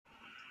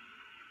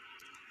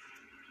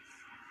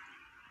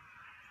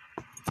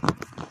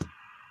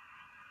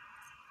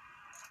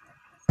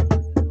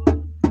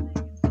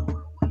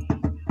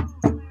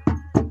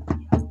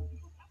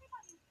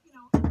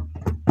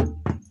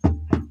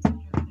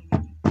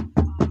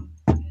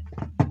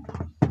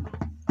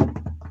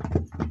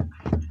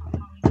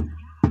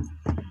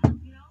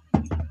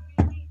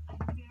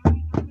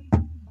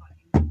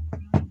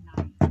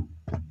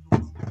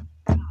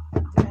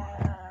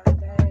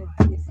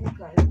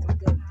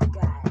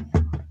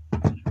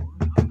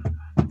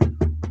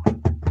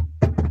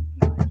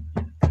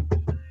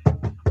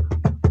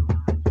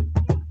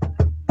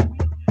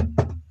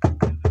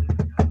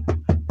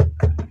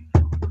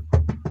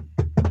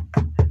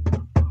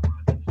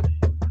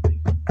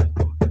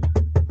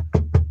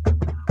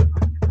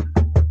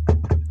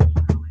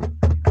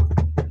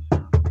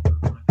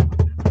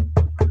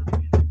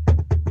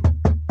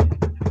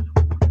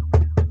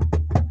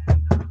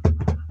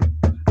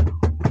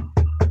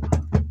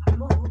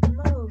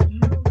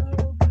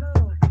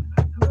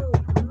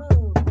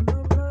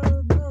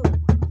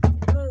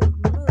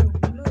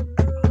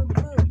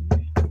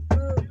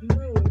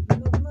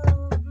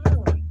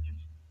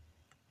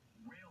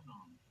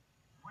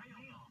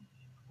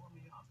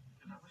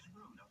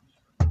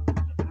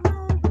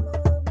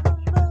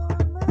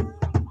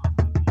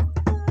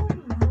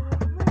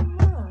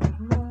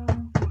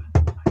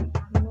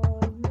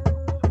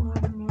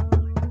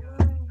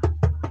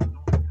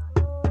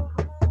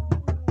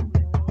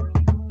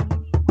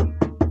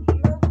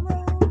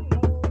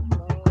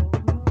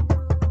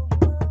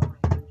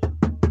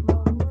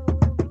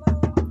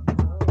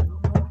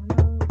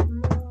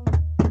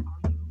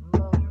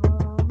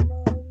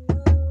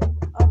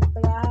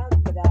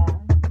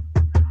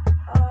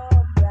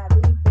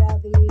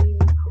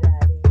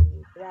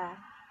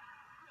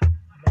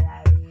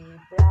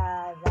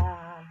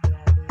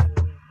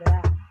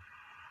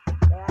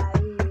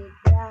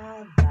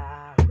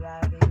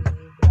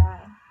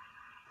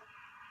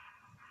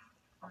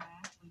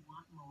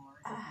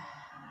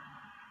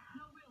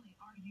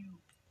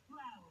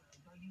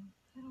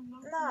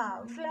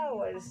No,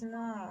 flowers,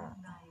 no.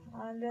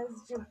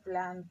 Unless you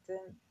plant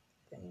them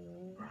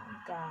in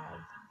a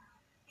garden.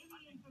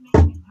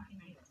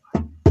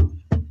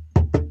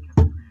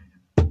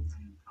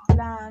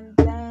 Plant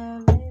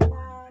them in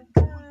a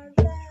garden.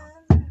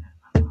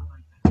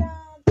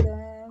 Plant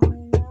them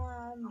in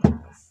a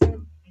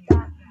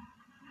maceta.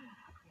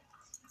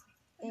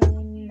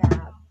 In a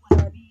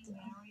pot.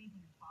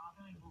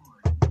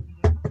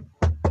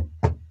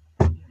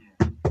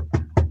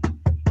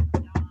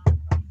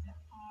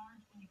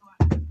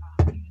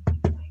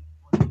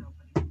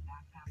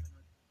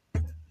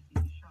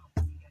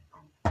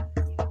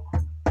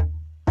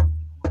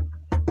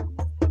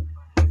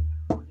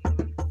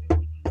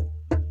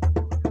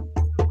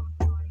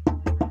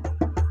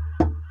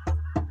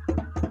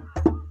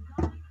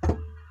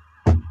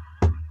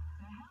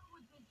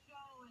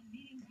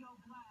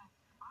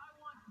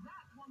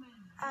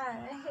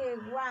 And he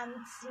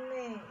wants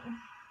me.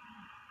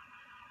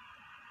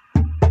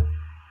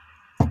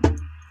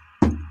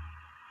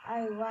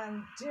 I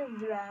want you,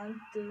 Brad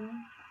too.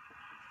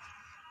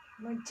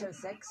 Mucho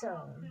sexo.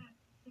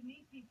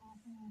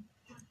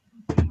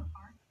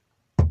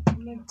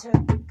 Mucho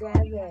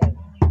together.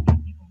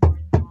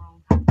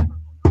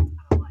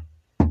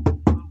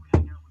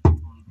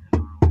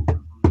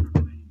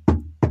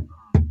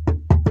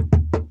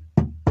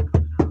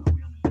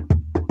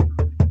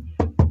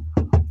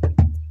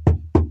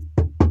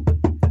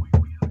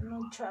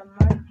 Mucho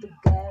amor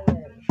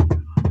together.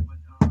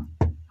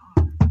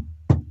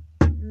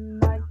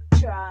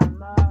 Mucho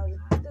amor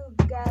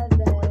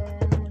together.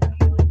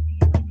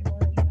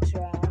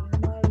 Mucho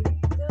amor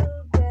together.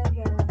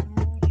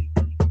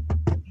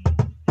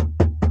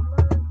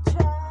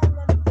 Mucho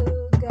amor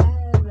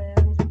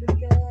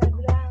together.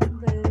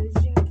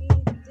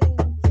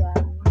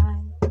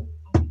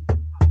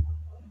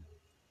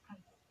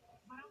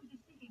 Quebrando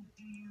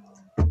chiquitinha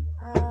mais.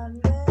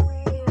 And the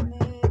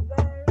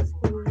universe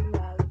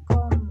pura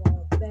como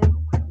te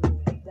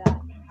cuida.